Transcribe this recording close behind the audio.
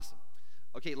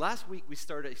Okay, last week we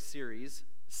started a series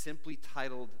simply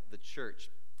titled The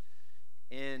Church.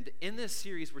 And in this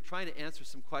series, we're trying to answer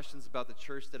some questions about the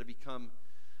church that have become,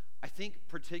 I think,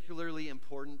 particularly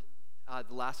important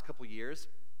the last couple years.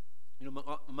 You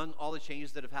know, among all the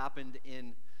changes that have happened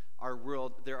in our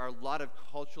world, there are a lot of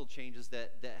cultural changes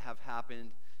that have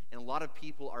happened, and a lot of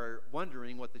people are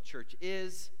wondering what the church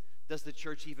is. Does the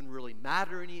church even really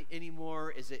matter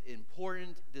anymore? Is it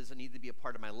important? Does it need to be a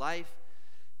part of my life?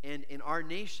 And in our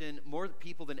nation, more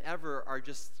people than ever are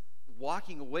just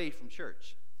walking away from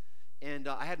church. And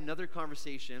I had another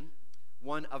conversation,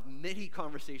 one of many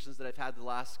conversations that I've had the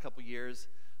last couple years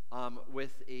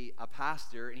with a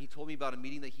pastor, and he told me about a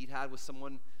meeting that he'd had with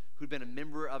someone who'd been a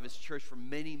member of his church for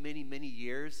many, many, many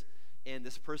years, and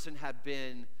this person had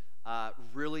been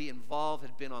really involved,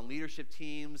 had been on leadership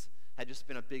teams, had just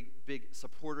been a big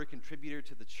supporter, contributor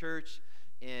to the church,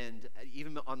 and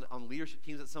even on leadership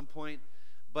teams at some point,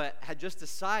 but had just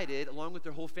decided, along with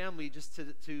their whole family, just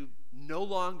to no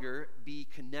longer be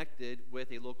connected with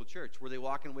a local church. Were they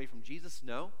walking away from Jesus?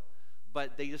 No.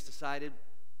 But they just decided,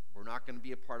 we're not going to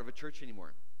be a part of a church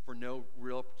anymore for no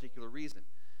real particular reason.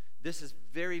 This is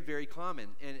very, very common,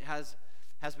 and it has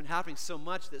been happening so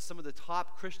much that some of the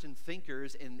top Christian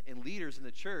thinkers and leaders in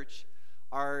the church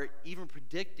are even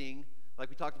predicting, like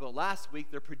we talked about last week,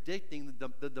 they're predicting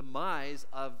the demise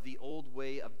of the old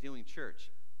way of doing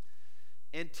church.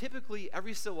 And typically,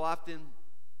 every so often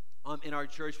in our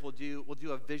church, we'll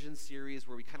do a vision series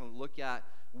where we kind of look at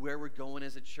where we're going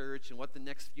as a church and what the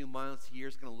next few months,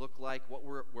 years going to look like, what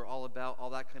we're all about,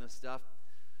 all that kind of stuff.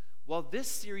 Well, this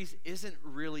series isn't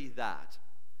really that.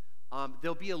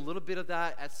 There'll be a little bit of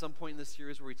that at some point in this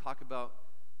series where we talk about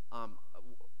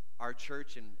our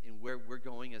church and where we're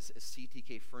going as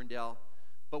CTK Ferndale.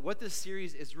 But what this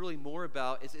series is really more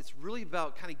about is it's really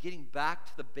about kind of getting back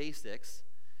to the basics,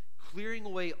 clearing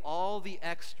away all the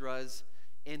extras,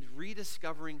 and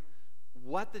rediscovering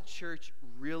what the church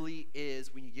really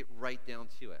is when you get right down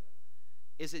to it.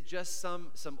 Is it just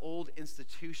some old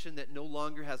institution that no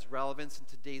longer has relevance in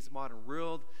today's modern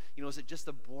world? You know, is it just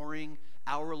a boring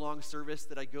hour-long service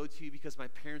that I go to because my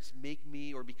parents make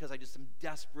me, or because I just am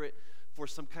desperate for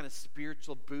some kind of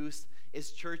spiritual boost? Is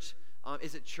it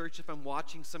church if I'm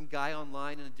watching some guy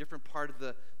online in a different part of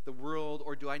the world,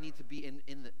 or do I need to be in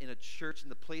a church in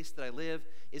the place that I live?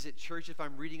 Is it church if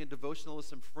I'm reading a devotional with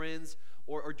some friends,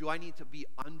 or do I need to be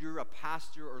under a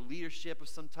pastor or leadership of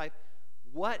some type?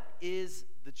 What is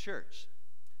the church?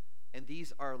 And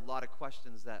these are a lot of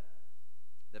questions that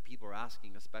people are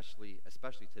asking,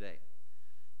 especially today.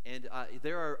 And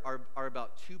there are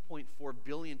about 2.4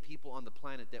 billion people on the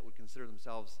planet that would consider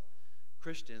themselves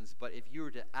Christians, but if you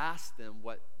were to ask them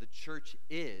what the church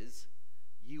is,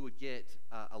 you would get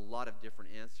a lot of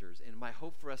different answers. And my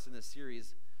hope for us in this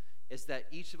series is that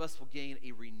each of us will gain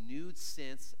a renewed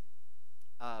sense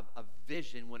of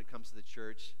vision when it comes to the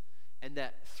church, and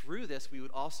that through this we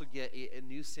would also get a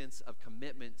new sense of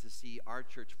commitment to see our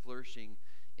church flourishing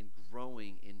and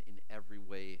growing in every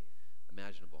way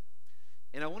imaginable.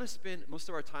 And I want to spend most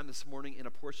of our time this morning in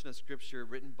a portion of Scripture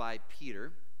written by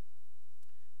Peter.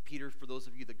 Peter, for those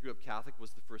of you that grew up Catholic,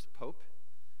 was the first pope.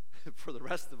 For the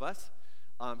rest of us,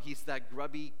 he's that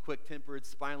grubby, quick-tempered,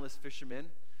 spineless fisherman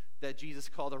that Jesus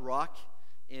called a rock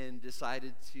and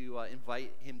decided to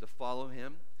invite him to follow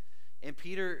him. And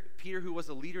Peter, who was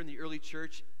a leader in the early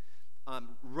church,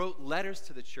 wrote letters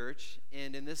to the church.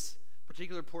 And in this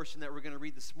particular portion that we're going to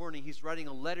read this morning, he's writing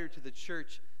a letter to the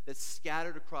church that's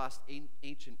scattered across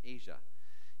ancient Asia.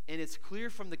 And it's clear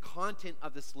from the content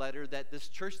of this letter that this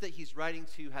church that he's writing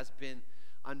to has been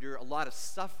under a lot of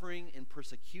suffering and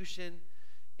persecution.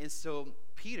 And so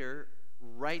Peter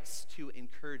writes to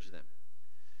encourage them.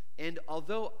 And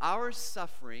although our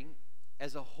suffering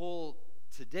as a whole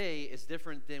today is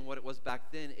different than what it was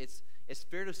back then, it's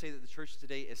fair to say that the church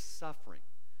today is suffering.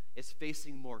 It's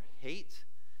facing more hate.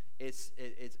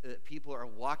 People are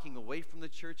walking away from the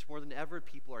church more than ever.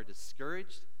 People are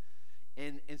discouraged.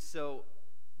 And so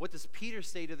what does Peter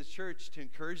say to the church to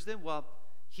encourage them? Well,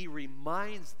 he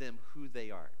reminds them who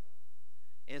they are.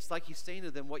 And it's like he's saying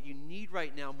to them, what you need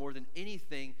right now more than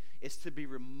anything is to be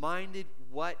reminded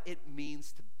what it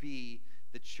means to be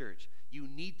the church. You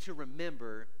need to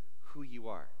remember who you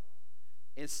are.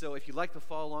 And so if you'd like to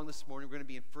follow along this morning, we're going to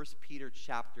be in 1 Peter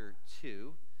chapter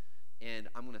 2. And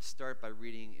I'm going to start by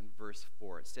reading in verse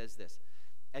 4. It says this: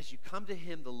 as you come to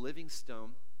him, the living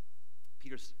stone,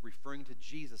 Peter's referring to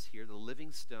Jesus here, the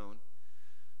living stone,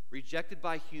 rejected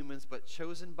by humans but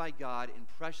chosen by God and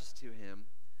precious to him,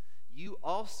 you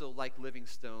also, like living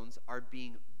stones, are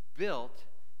being built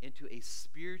into a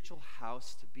spiritual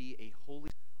house to be a holy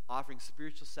offering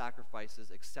spiritual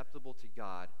sacrifices acceptable to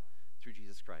God through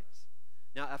Jesus Christ.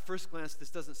 Now, at first glance, this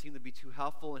doesn't seem to be too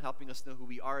helpful in helping us know who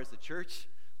we are as the church,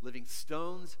 living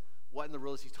stones. What in the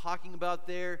world is he talking about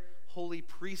there? Holy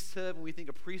priesthood. When we think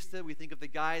of priesthood, we think of the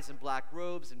guys in black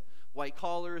robes and white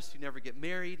collars who never get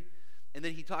married. And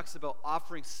then he talks about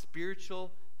offering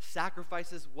spiritual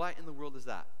sacrifices. What in the world is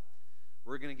that?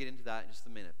 We're going to get into that in just a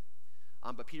minute.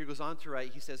 But Peter goes on to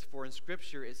write, he says, for in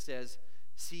Scripture it says,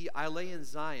 see, I lay a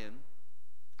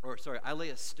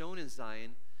stone in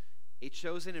Zion, a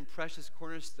chosen and precious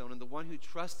cornerstone, and the one who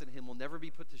trusts in him will never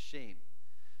be put to shame.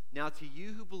 Now to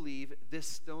you who believe, this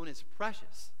stone is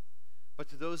precious. But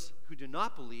to those who do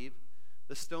not believe,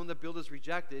 the stone the builders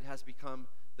rejected has become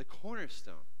the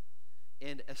cornerstone,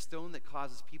 and a stone that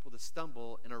causes people to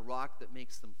stumble, and a rock that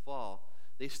makes them fall.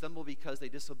 They stumble because they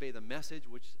disobey the message,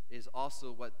 which is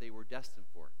also what they were destined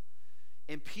for.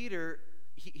 And Peter,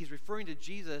 he's referring to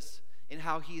Jesus and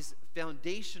how he's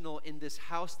foundational in this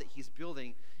house that he's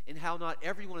building, and how not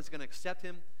everyone is going to accept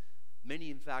him.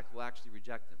 Many, in fact, will actually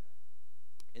reject him.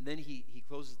 And then he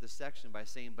closes this section by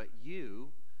saying, but you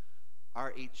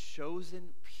are a chosen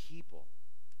people,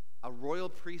 a royal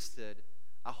priesthood,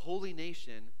 a holy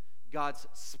nation, God's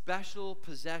special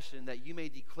possession, that you may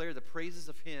declare the praises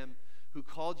of him who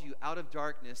called you out of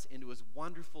darkness into his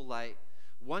wonderful light.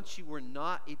 Once you were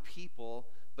not a people,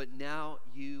 but now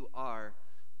you are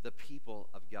the people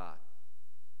of God.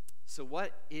 So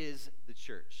what is the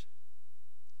church?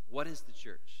 What is the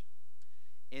church?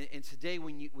 And today,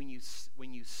 when you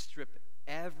strip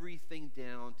everything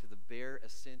down to the bare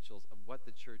essentials of what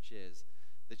the church is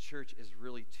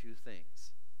really two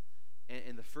things.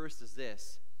 And the first is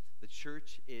this: the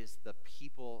church is the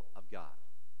people of God.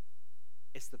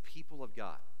 It's the people of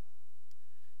God.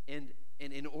 And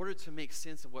in order to make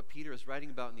sense of what Peter is writing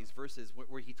about in these verses,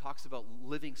 where he talks about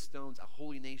living stones, a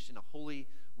holy nation, a holy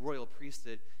royal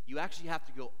priesthood, you actually have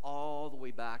to go all the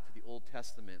way back to the Old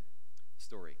Testament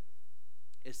story.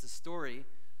 It's the story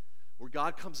where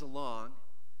God comes along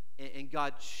and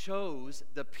God chose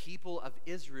the people of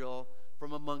Israel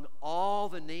from among all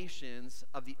the nations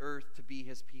of the earth to be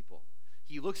his people.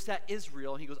 He looks at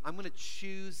Israel and he goes, I'm going to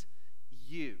choose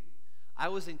you. I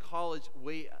was in college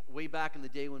way back in the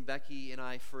day when Becky and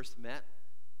I first met.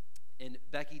 And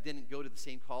Becky didn't go to the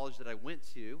same college that I went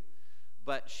to,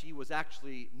 but she was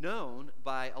actually known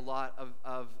by a lot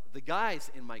of the guys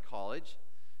in my college.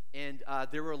 And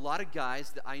there were a lot of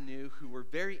guys that I knew who were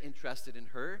very interested in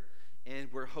her and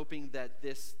were hoping that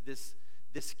this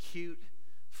cute,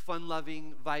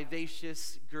 fun-loving,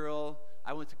 vivacious girl,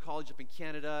 I went to college up in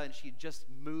Canada, and she had just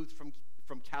moved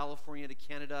from California to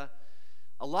Canada.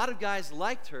 A lot of guys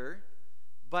liked her,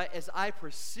 but as I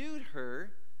pursued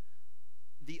her,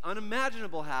 the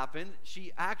unimaginable happened.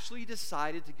 She actually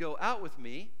decided to go out with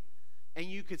me, and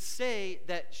you could say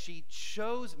that she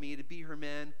chose me to be her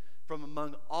man from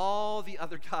among all the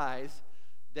other guys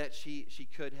that she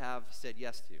could have said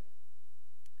yes to.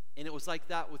 And it was like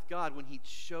that with God when he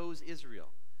chose Israel.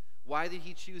 Why did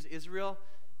he choose Israel?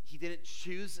 He didn't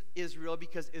choose Israel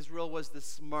because Israel was the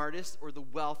smartest or the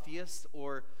wealthiest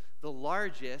or the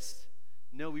largest.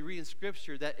 No, we read in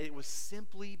Scripture that it was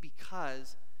simply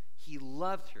because he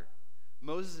loved her.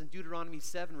 Moses in Deuteronomy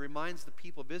 7 reminds the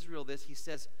people of Israel this. He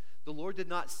says, the Lord did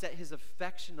not set his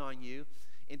affection on you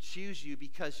and choose you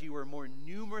because you were more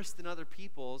numerous than other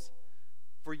peoples,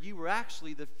 for you were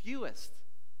actually the fewest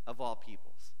of all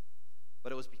peoples.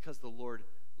 But it was because the Lord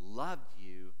loved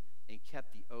you and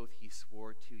kept the oath he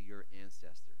swore to your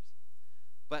ancestors.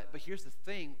 But here's the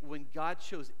thing: when God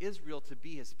chose Israel to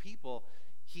be his people,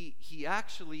 he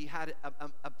actually had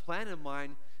a plan in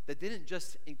mind that didn't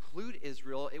just include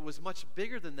Israel. It was much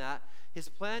bigger than that. His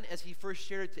plan, as he first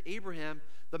shared it to Abraham,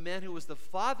 the man who was the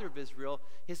father of Israel,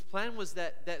 his plan was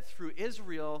that through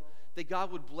Israel, that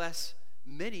God would bless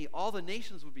many. All the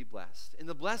nations would be blessed. And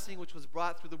the blessing which was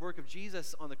brought through the work of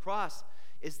Jesus on the cross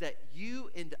is that you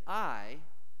and I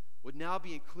would now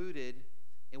be included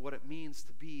in what it means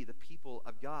to be the people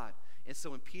of God. And so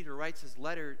when Peter writes his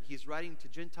letter, he's writing to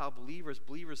Gentile believers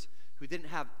who didn't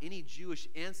have any Jewish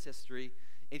ancestry,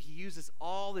 and he uses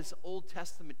all this Old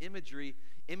Testament imagery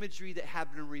that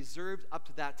had been reserved up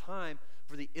to that time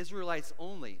for the Israelites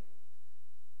only.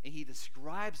 And he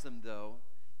describes them, though,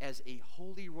 as a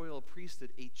holy royal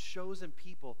priesthood, a chosen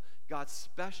people, God's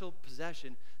special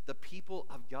possession, the people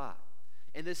of God.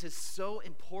 And this is so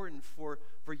important for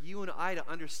you and I to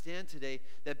understand today,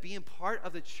 that being part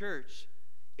of the church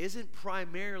isn't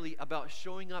primarily about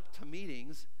showing up to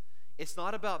meetings. It's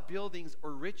not about buildings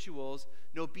or rituals.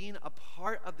 No, being a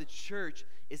part of the church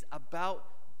is about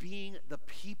being the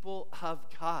people of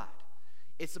God.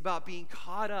 It's about being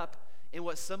caught up in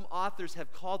what some authors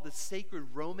have called the sacred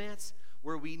romance,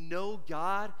 where we know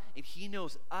God and He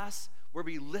knows us, where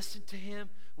we listen to Him,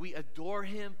 we adore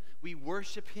Him, we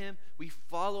worship Him, we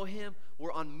follow Him,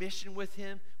 we're on mission with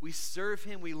Him, we serve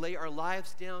Him, we lay our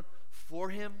lives down for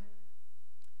Him.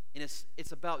 And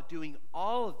it's about doing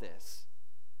all of this.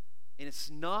 And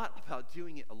it's not about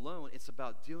doing it alone. It's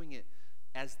about doing it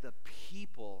as the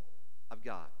people of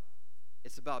God.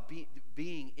 It's about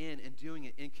being in and doing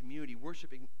it in community,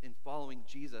 worshiping and following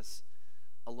Jesus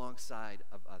alongside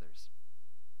of others.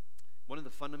 One of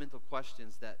the fundamental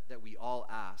questions that we all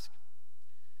ask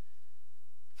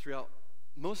throughout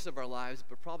most of our lives,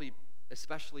 but probably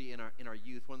especially in our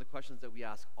youth, one of the questions that we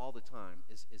ask all the time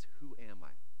is who am I?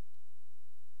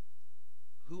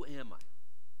 Who am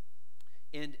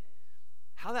I? And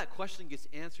how that question gets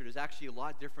answered is actually a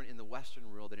lot different in the Western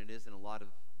world than it is in a lot of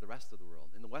the rest of the world.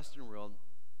 In the Western world,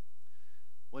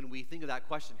 when we think of that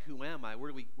question, who am I,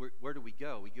 where do we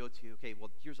go? We go to, okay, well,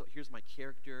 here's my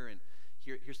character, and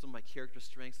here's some of my character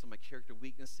strengths, some of my character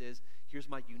weaknesses. Here's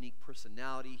my unique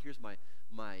personality. Here's my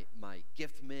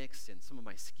gift mix and some of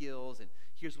my skills, and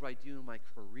here's what I do in my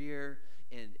career.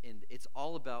 And it's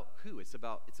all about who. It's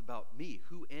about me.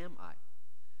 Who am I?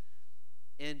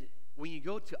 And when you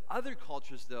go to other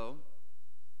cultures, though,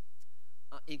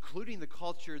 including the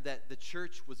culture that the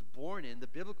church was born in, the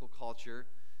biblical culture,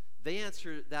 they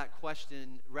answer that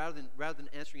question rather than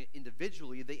answering it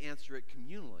individually, they answer it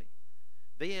communally.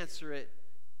 They answer it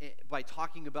by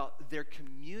talking about their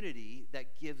community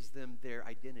that gives them their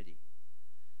identity.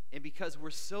 And because we're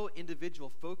so individual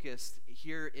focused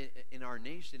here in our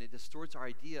nation, it distorts our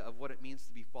idea of what it means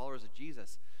to be followers of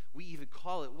Jesus. We even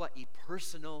call it what? A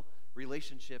personal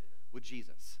relationship with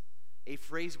Jesus. A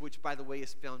phrase which, by the way,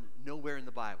 is found nowhere in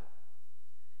the Bible.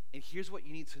 And here's what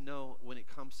you need to know when it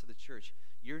comes to the church.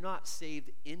 You're not saved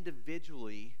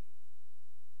individually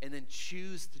and then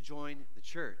choose to join the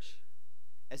church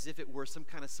as if it were some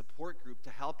kind of support group to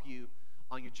help you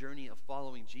on your journey of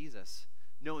following Jesus.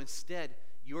 No, instead,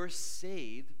 you're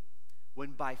saved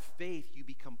when by faith you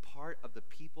become part of the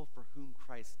people for whom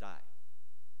Christ died.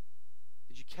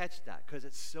 Did you catch that? Because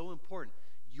it's so important.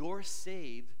 You're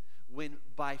saved when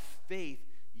by faith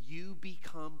you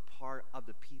become part of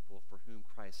the people for whom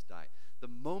Christ died. The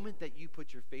moment that you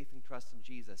put your faith and trust in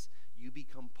Jesus, you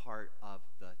become part of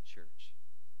the church,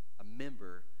 a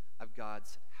member of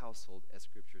God's household, as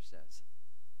Scripture says.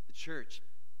 The church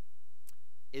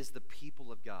is the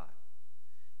people of God.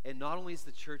 And not only is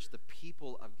the church the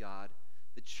people of God,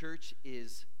 the church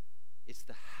it's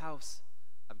the house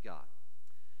of God.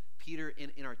 Peter,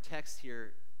 in our text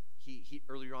here, he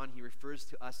earlier on, he refers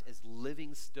to us as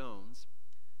living stones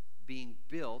being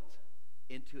built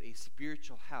into a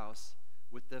spiritual house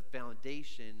with the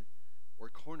foundation or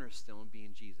cornerstone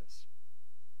being Jesus.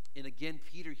 And again,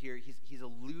 Peter here, he's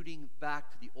alluding back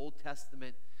to the Old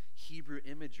Testament Hebrew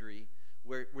imagery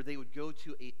where they would go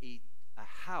to a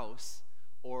house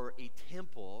or a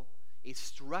temple, a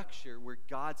structure where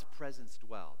God's presence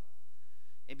dwelled.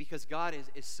 And because God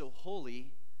is so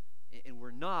holy, and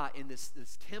we're not, in this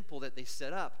temple that they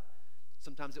set up,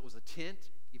 sometimes it was a tent,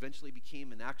 eventually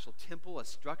became an actual temple, a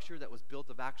structure that was built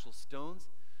of actual stones.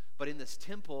 But in this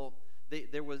temple,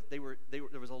 there was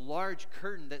a large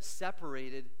curtain that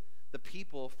separated the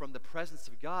people from the presence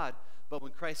of God. But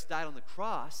when Christ died on the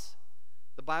cross,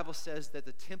 the Bible says that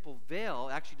the temple veil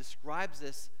actually describes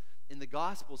this in the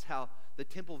Gospels, how the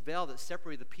temple veil that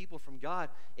separated the people from God,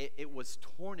 it was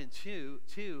torn in two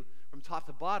from top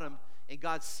to bottom. And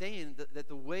God's saying that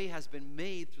the way has been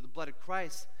made through the blood of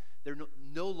Christ. There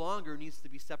no longer needs to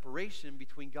be separation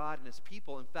between God and his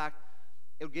people. In fact,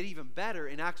 it'll get even better.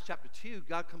 In Acts chapter 2,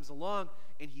 God comes along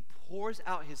and he pours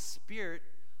out his Spirit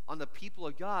on the people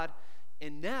of God.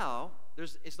 And now,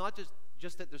 it's not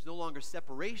just that there's no longer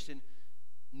separation.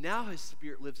 Now his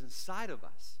Spirit lives inside of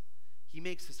us. He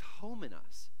makes his home in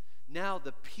us. Now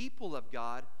the people of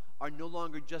God are no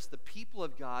longer just the people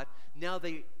of God. Now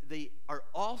they are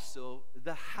also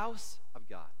the house of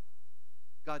God.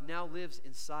 God now lives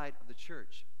inside of the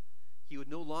church. He would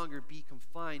no longer be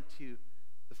confined to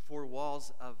the four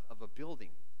walls of a building.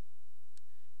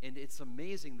 And it's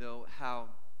amazing, though, how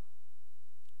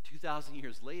 2,000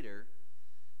 years later,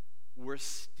 we're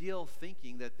still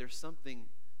thinking that there's something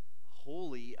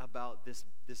holy about this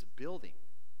building.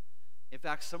 In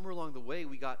fact, somewhere along the way,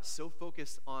 we got so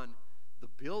focused on the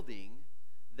building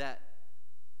that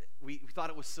we thought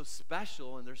it was so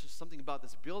special, and there's just something about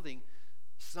this building.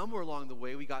 Somewhere along the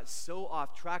way, we got so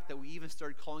off track that we even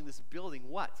started calling this building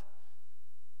what?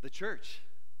 The church.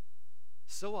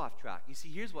 So off track. You see,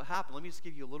 here's what happened. Let me just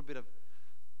give you a little bit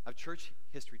of church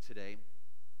history today.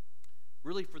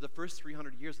 Really, for the first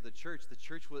 300 years of the church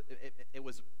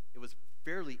was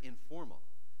fairly informal.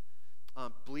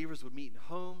 Believers would meet in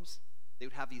homes. They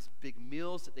would have these big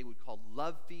meals that they would call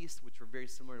love feasts, which were very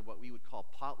similar to what we would call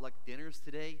potluck dinners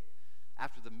today.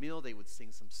 After the meal, they would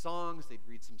sing some songs, they'd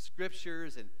read some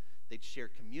scriptures, and they'd share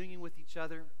communion with each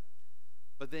other.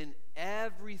 But then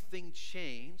everything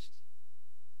changed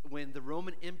when the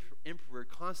Roman Emperor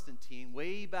Constantine,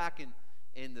 way back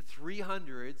in the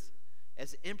 300s,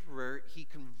 as emperor, he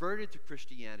converted to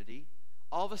Christianity.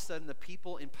 All of a sudden, the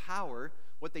people in power,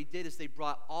 what they did is they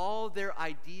brought all their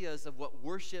ideas of what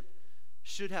worship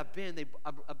should have been. They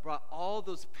brought all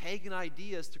those pagan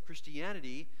ideas to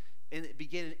Christianity, and it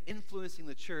began influencing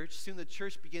the church. Soon the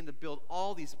church began to build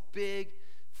all these big,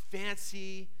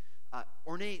 fancy,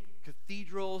 ornate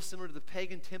cathedrals similar to the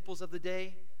pagan temples of the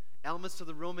day. Elements of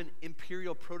the Roman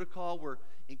imperial protocol were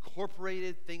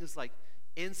incorporated, things like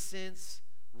incense,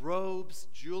 robes,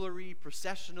 jewelry,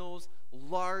 processionals,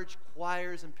 large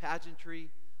choirs and pageantry.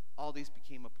 All these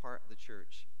became a part of the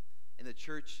church. And the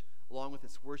church, along with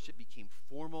its worship, became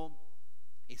formal.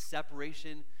 A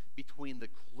separation between the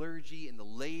clergy and the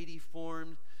laity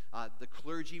formed. The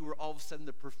clergy were all of a sudden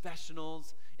the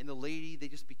professionals, and the laity, they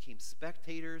just became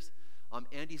spectators.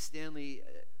 Andy Stanley,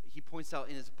 he points out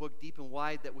in his book, Deep and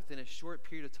Wide, that within a short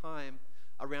period of time,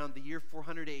 around the year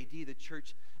 400 AD, the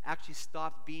church actually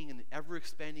stopped being an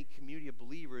ever-expanding community of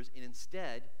believers, and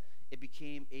instead, it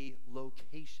became a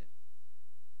location.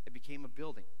 It became a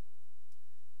building.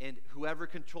 And whoever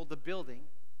controlled the building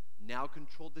now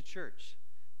controlled the church.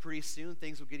 Pretty soon,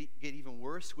 things would get even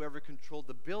worse. Whoever controlled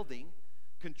the building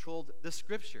controlled the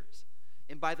scriptures.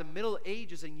 And by the Middle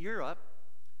Ages in Europe,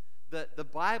 the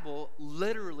Bible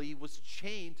literally was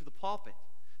chained to the pulpit.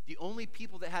 The only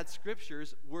people that had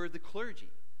scriptures were the clergy.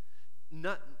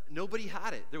 Nobody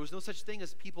had it. There was no such thing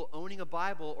as people owning a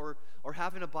Bible or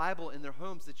having a Bible in their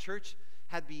homes. The church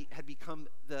had become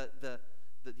the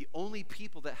only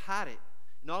people that had it.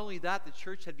 Not only that, the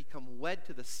church had become wed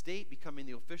to the state, becoming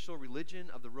the official religion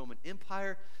of the Roman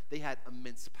Empire. They had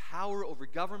immense power over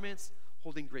governments,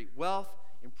 holding great wealth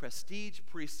and prestige.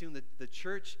 Pretty soon, the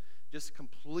church just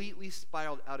completely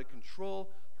spiraled out of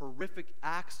control. Horrific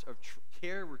acts of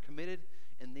care were committed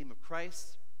in the name of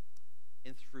Christ.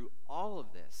 And through all of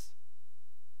this,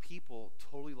 people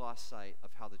totally lost sight of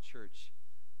how the church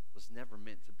was never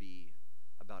meant to be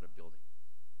about a building.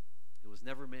 It was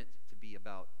never meant to be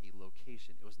about a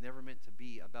location. It was never meant to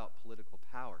be about political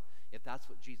power. If that's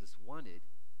what Jesus wanted,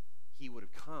 he would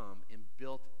have come and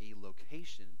built a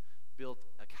location, built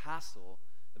a castle,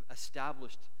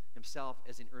 established himself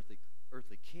as an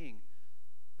earthly king,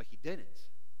 but he didn't.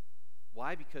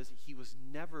 Why? Because he was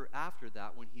never after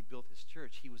that when he built his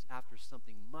church. He was after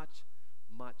something much,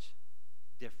 much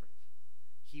different.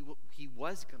 He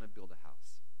was going to build a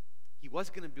house. He was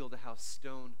going to build a house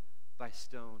stone by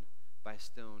stone by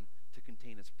stone to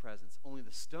contain his presence. Only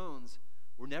the stones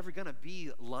were never going to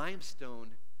be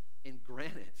limestone and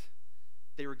granite.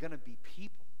 They were going to be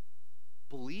people,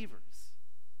 believers,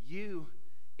 you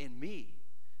and me,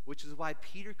 which is why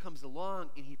Peter comes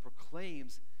along and he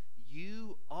proclaims,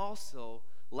 you also,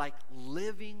 like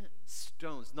living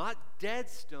stones, not dead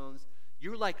stones,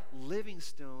 you're like living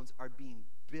stones, are being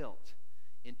built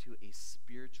into a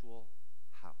spiritual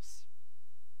house.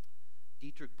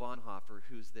 Dietrich Bonhoeffer,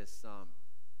 who's this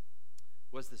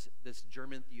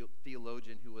German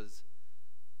theologian who was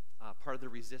part of the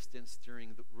resistance during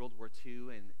World War II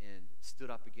and stood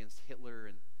up against Hitler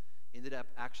and ended up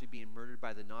actually being murdered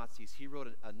by the Nazis. He wrote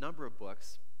a number of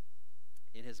books.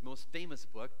 In his most famous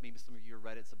book, maybe some of you have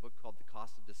read it, it's a book called The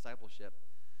Cost of Discipleship.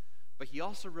 But he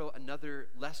also wrote another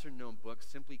lesser-known book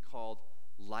simply called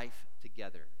Life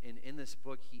Together. And in this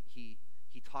book, he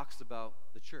talks about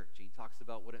the church. And he talks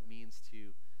about what it means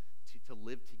to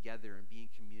live together and be in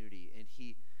community. And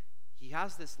he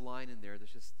has this line in there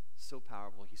that's just so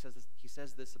powerful. He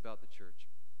says this about the church.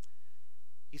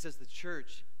 He says the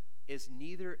church is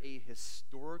neither a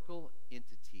historical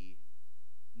entity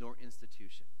nor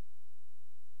institution,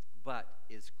 but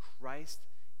is Christ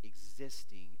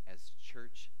existing as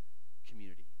church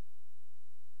community.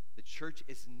 The church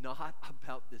is not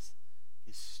about this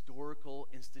historical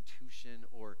institution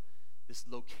or this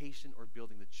location or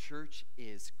building. The church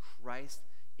is Christ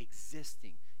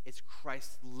existing. It's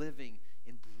Christ living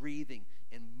and breathing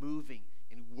and moving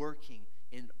and working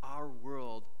in our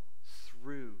world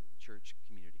through church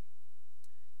community.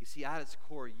 You see, at its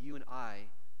core, you and I,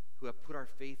 who have put our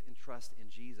faith and trust in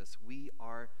Jesus, we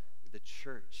are the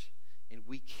church, and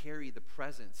we carry the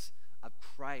presence of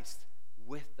Christ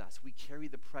with us. We carry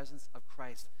the presence of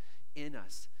Christ in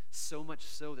us. So much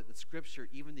so that the scripture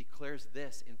even declares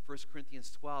this in 1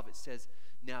 Corinthians 12. It says,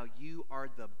 now you are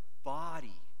the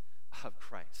body of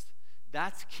Christ.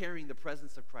 That's carrying the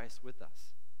presence of Christ with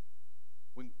us.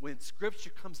 When scripture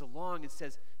comes along and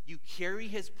says, you carry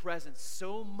his presence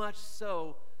so much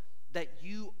so that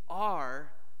you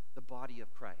are the body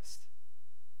of Christ,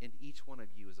 and each one of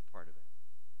you is a part of it.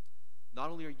 Not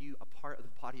only are you a part of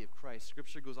the body of Christ,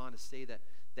 scripture goes on to say that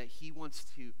he wants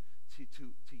to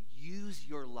use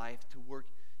your life to work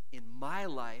in my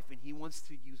life, and he wants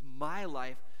to use my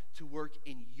life to work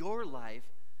in your life,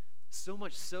 so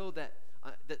much so that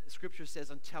scripture says,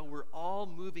 until we're all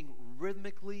moving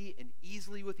rhythmically and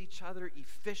easily with each other,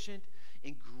 efficient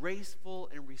and graceful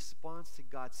in response to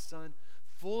God's Son,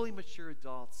 fully mature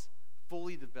adults,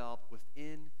 fully developed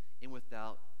within and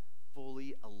without,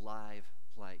 fully alive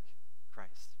like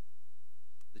Christ.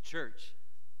 The church,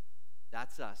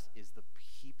 that's us, is the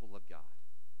people of God.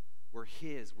 We're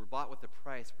his. We're bought with a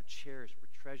price. We're cherished.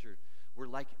 We're treasured.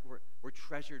 We're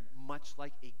treasured much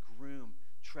like a groom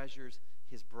treasures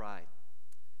his bride.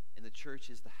 And the church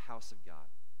is the house of God,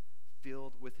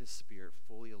 filled with his Spirit,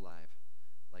 fully alive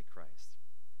like Christ.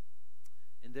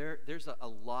 And there's a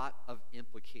lot of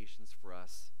implications for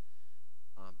us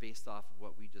based off of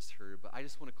what we just heard. But I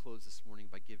just want to close this morning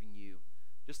by giving you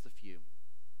just a few.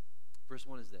 First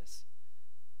one is this.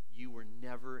 You were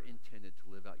never intended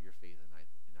to live out your faith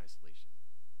in isolation.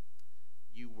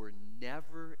 You were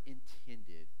never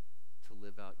intended to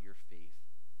live out your faith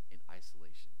in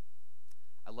isolation.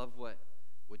 I love what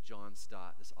John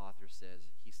Stott, this author, says.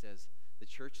 He says, the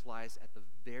church lies at the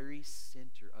very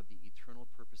center of the eternal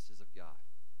purposes of God.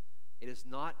 It is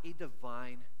not a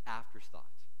divine afterthought.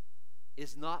 It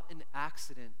is not an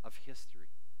accident of history.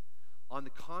 On the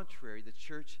contrary, the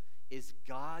church is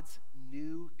God's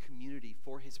new community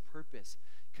for his purpose,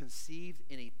 conceived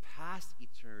in a past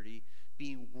eternity,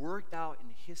 being worked out in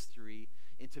history,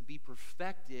 and to be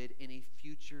perfected in a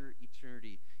future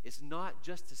eternity. It's not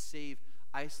just to save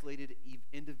isolated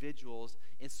individuals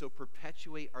and so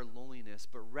perpetuate our loneliness,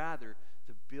 but rather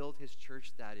to build his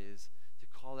church, that is, to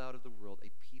call out of the world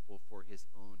a people for his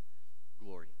own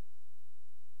glory.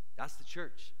 That's the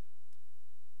church.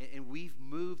 And we've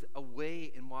moved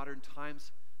away in modern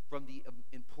times from the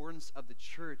importance of the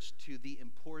church to the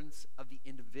importance of the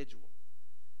individual.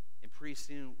 And pretty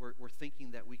soon we're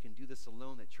thinking that we can do this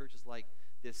alone, that church is like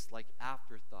this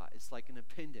afterthought. It's like an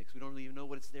appendix. We don't even know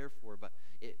what it's there for, but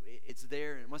it's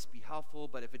there and it must be helpful,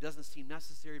 but if it doesn't seem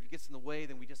necessary, if it gets in the way,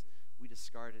 then we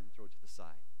discard it and throw it to the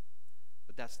side.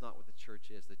 But that's not what the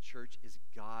church is. The church is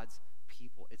God's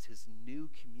people. It's his new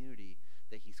community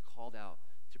that he's called out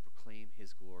to proclaim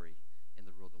his glory in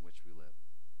the world in which we live.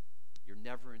 You're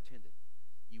never intended.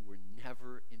 You were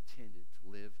never intended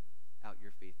to live out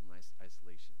your faith in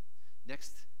isolation.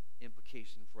 Next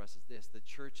implication for us is this. The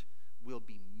church will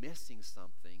be missing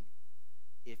something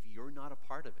if you're not a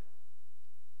part of it.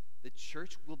 The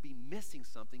church will be missing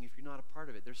something if you're not a part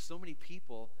of it. There's so many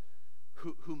people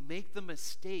who make the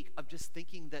mistake of just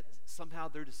thinking that somehow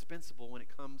they're dispensable when it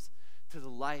comes to the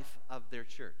life of their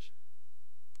church.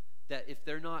 That if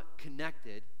they're not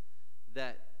connected,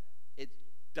 that it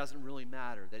doesn't really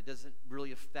matter, that it doesn't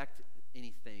really affect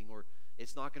anything, or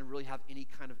it's not going to really have any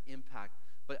kind of impact.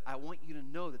 But I want you to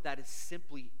know that is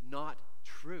simply not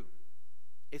true.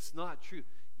 It's not true.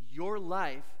 Your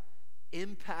life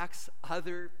impacts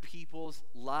other people's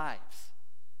lives.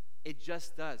 It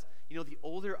just does. You know, the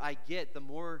older I get, the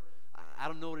more, I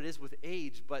don't know what it is with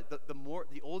age, but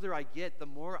the older I get, the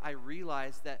more I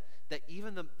realize that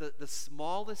even the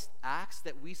smallest acts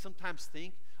that we sometimes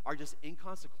think are just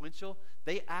inconsequential,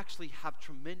 they actually have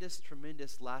tremendous,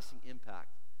 tremendous lasting impact,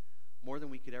 more than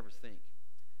we could ever think.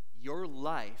 Your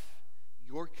life,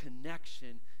 your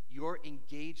connection, your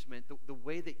engagement, the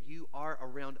way that you are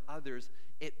around others,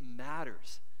 it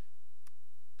matters.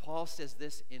 Paul says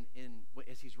this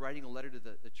as he's writing a letter to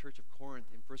the church of Corinth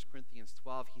in 1 Corinthians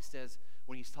 12. He says,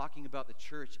 when he's talking about the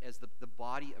church as the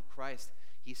body of Christ,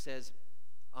 he says,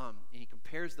 and he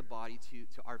compares the body to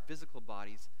our physical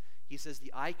bodies. He says,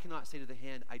 the eye cannot say to the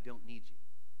hand, I don't need you.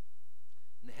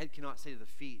 And the head cannot say to the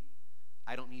feet,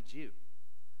 I don't need you.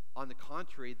 On the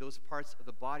contrary, those parts of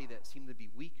the body that seem to be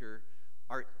weaker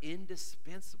are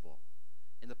indispensable,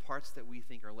 and the parts that we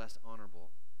think are less honorable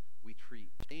we treat.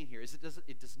 Saying here is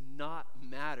it does not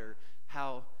matter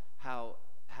how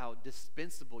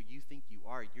dispensable you think you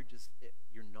are.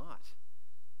 You're not.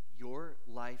 Your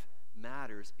life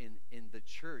matters, and the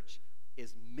church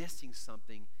is missing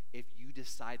something if you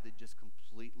decide to just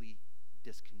completely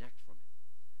disconnect from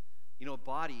it. You know, a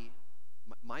body,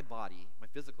 my body, my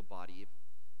physical body,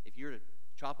 if you were to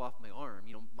chop off my arm,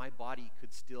 my body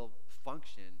could still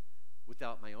function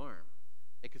without my arm.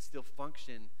 It could still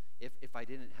function if I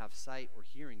didn't have sight or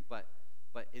hearing, but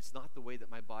it's not the way that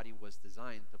my body was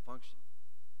designed to function.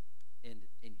 And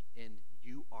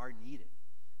you are needed.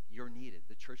 You're needed.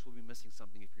 The church will be missing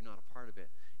something if you're not a part of it.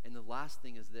 And the last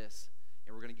thing is this,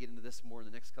 and we're going to get into this more in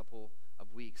the next couple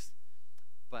of weeks,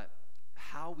 but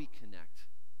how we connect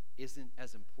isn't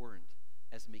as important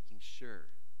as making sure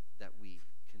that we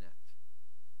connect.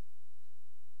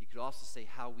 You could also say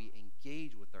how we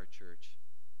engage with our church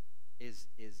isn't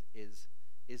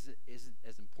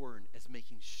as important as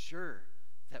making sure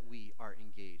that we are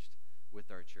engaged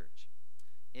with our church.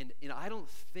 And I don't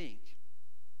think,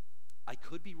 I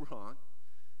could be wrong,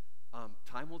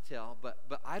 time will tell,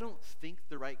 but I don't think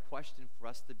the right question for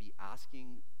us to be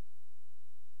asking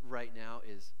right now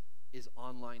is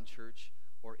online church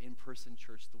or in-person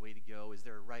church the way to go? Is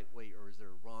there a right way or is there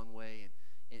a wrong way?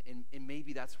 And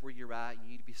maybe that's where you're at.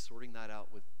 You need to be sorting that out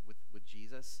with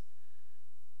Jesus.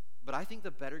 But I think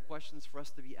the better questions for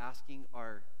us to be asking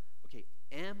are, okay,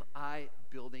 am I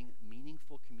building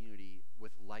meaningful community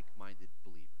with like-minded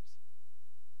believers?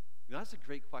 That's a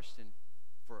great question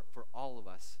for all of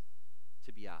us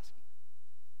to be asking.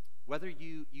 Whether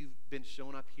you've been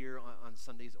showing up here on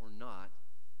Sundays or not,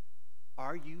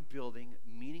 are you building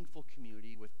meaningful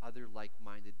community with other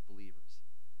like-minded believers?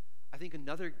 I think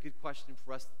another good question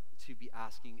for us to be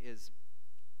asking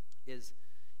is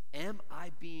am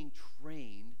I being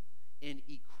trained and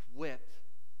equipped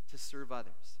to serve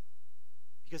others?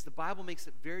 Because the Bible makes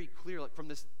it very clear, like from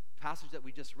this passage that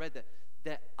we just read,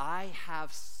 that I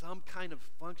have some kind of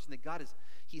function that God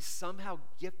He's somehow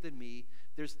gifted me.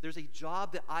 There's a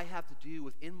job that I have to do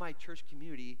within my church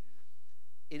community,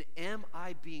 and am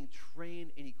I being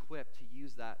trained and equipped to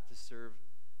use that to serve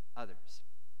others?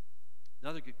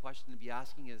 Another good question to be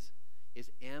asking is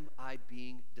am I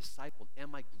being discipled?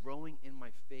 Am I growing in my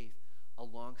faith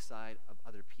alongside of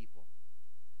other people?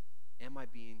 Am I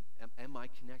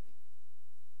connecting?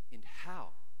 And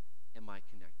how am I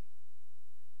connecting?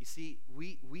 You see,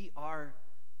 we're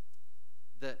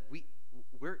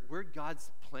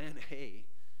God's plan A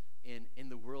in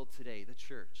the world today, the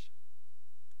church.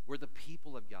 We're the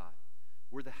people of God.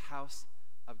 We're the house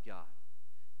of God.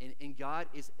 And God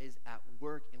is at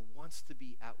work and wants to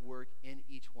be at work in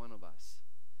each one of us.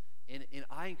 And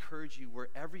I encourage you,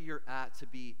 wherever you're at, to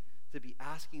be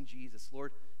asking Jesus,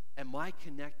 Lord, am I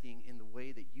connecting in the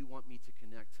way that you want me to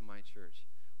connect to my church?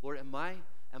 Lord, am I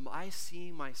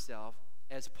seeing myself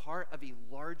as part of a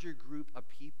larger group of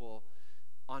people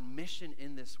on mission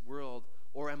in this world,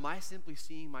 or am I simply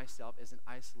seeing myself as an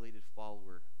isolated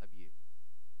follower of you?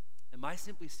 Am I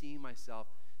simply seeing myself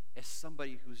as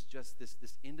somebody who's just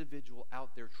this individual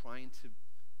out there trying to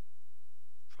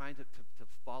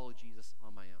follow Jesus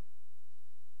on my own?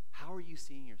 How are you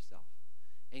seeing yourself?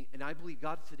 And I believe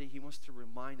God today, He wants to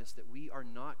remind us that we are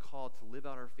not called to live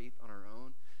out our faith on our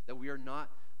own, that we are not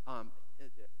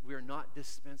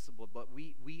dispensable, but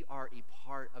we are a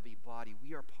part of a body.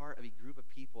 We are part of a group of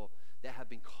people that have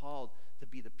been called to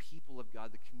be the people of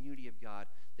God, the community of God,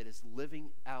 that is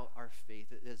living out our faith,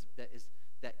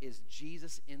 that is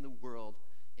Jesus in the world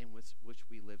in which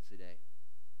we live today.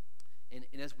 And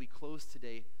as we close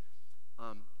today,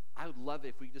 I would love it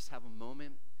if we could just have a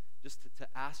moment just to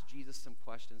ask Jesus some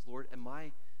questions. Lord,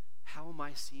 how am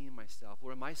I seeing myself?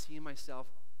 Lord, am I seeing myself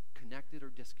connected or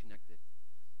disconnected?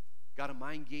 God, am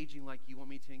I engaging like you want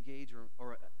me to engage,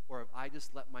 or have I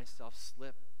just let myself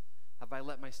slip? Have I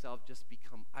let myself just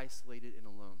become isolated and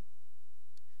alone?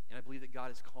 And I believe that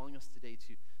God is calling us today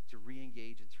to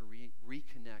re-engage and to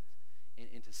reconnect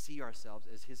and to see ourselves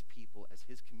as His people, as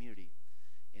His community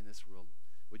in this world.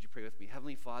 Would you pray with me?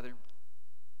 Heavenly Father,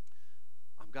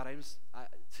 God,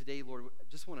 today, Lord, I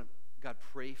just want to, God,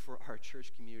 pray for our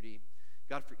church community.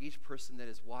 God, for each person that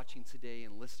is watching today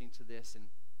and listening to this. And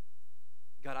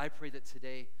God, I pray that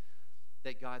today,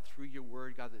 that God, through your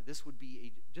word, God, that this would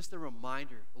be just a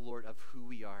reminder, Lord, of who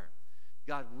we are.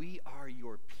 God, we are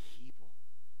your people.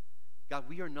 God,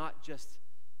 we are not just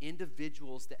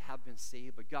individuals that have been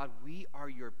saved, but God, we are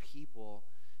your people,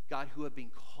 God, who have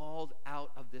been called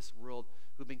out of this world,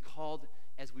 who have been called,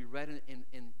 as we read in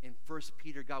 1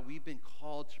 Peter, God, we've been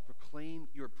called to proclaim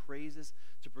your praises,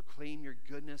 to proclaim your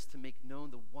goodness, to make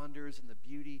known the wonders and the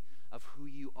beauty of who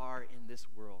you are in this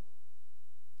world.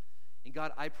 And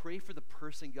God, I pray for the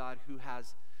person, God,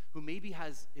 who maybe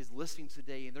is listening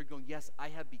today and they're going, yes, I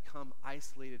have become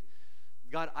isolated.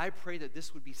 God, I pray that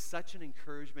this would be such an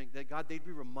encouragement, that God, they'd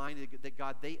be reminded that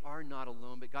God, they are not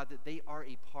alone, but God, that they are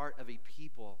a part of a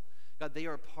people. God, they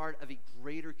are a part of a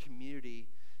greater community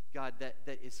God,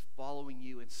 that is following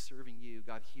you and serving you,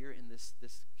 God, here in this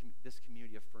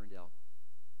community of Ferndale.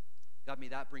 God, may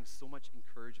that bring so much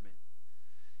encouragement.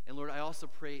 And Lord, I also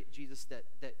pray, Jesus,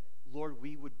 that Lord,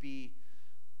 we would be,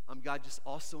 God, just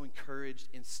also encouraged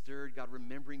and stirred, God,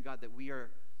 remembering, God, that we are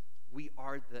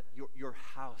your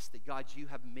house, that, God, you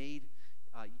have made,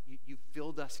 you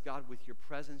filled us, God, with your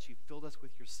presence, you filled us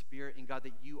with your spirit, and God,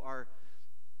 that you are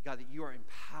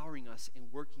empowering us and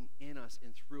working in us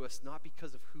and through us, not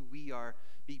because of who we are,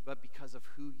 but because of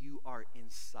who you are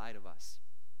inside of us.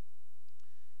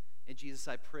 And Jesus,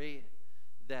 I pray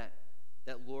that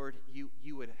Lord,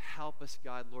 you would help us,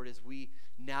 God, Lord, as we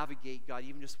navigate, God,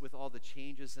 even just with all the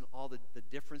changes and all the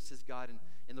differences, God,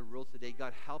 in the world today.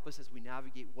 God, help us as we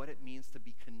navigate what it means to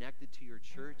be connected to your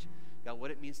church. God,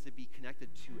 what it means to be connected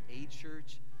to a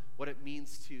church, what it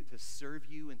means to serve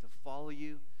you and to follow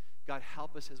you. God,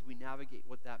 help us as we navigate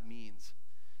what that means.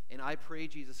 And I pray,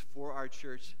 Jesus, for our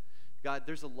church. God,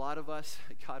 there's a lot of us,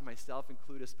 God, myself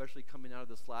included, especially coming out of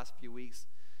this last few weeks,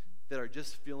 that are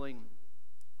just feeling,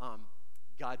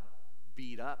 God,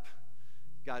 beat up,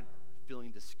 God,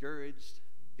 feeling discouraged,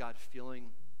 God, feeling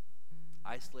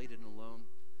isolated and alone.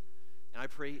 And I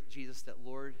pray, Jesus, that,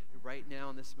 Lord, right now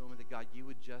in this moment, that, God, you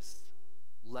would just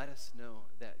let us know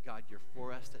that, God, you're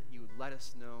for us, that you would let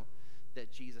us know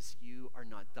that, Jesus, you are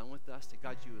not done with us, that,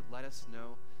 God, you would let us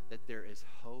know that there is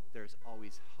hope, there's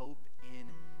always hope in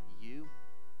you,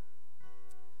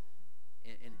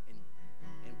 and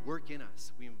work in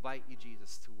us. We invite you,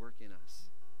 Jesus, to work in us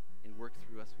and work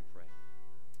through us, we pray.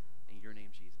 In your name,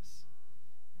 Jesus.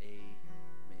 Amen.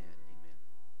 Amen.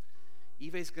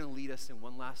 Eve's going to lead us in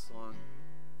one last song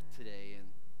today,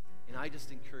 and I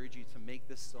just encourage you to make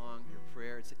this song your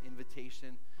prayer. It's an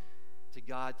invitation to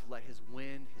God to let his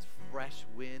wind, his fresh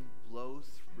wind, blow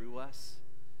through us.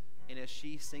 And as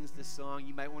she sings this song,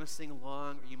 you might want to sing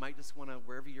along, or you might just want to,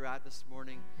 wherever you're at this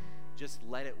morning, just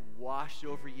let it wash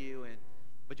over you.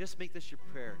 But just make this your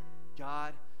prayer.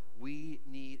 God, we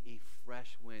need a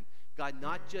fresh wind. God,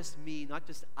 not just me, not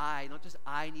just I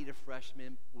need a fresh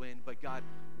wind, but God,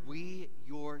 we,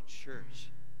 your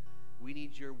church, we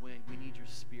need your wind, we need your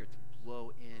spirit to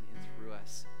blow in and through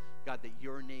us. God, that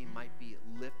your name might be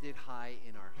lifted high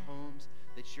in our homes,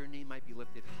 that your name might be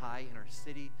lifted high in our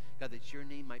city, God, that your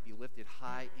name might be lifted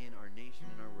high in our nation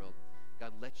and our world.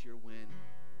 God, let your wind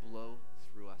blow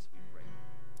through us, we pray.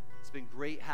 It's been great having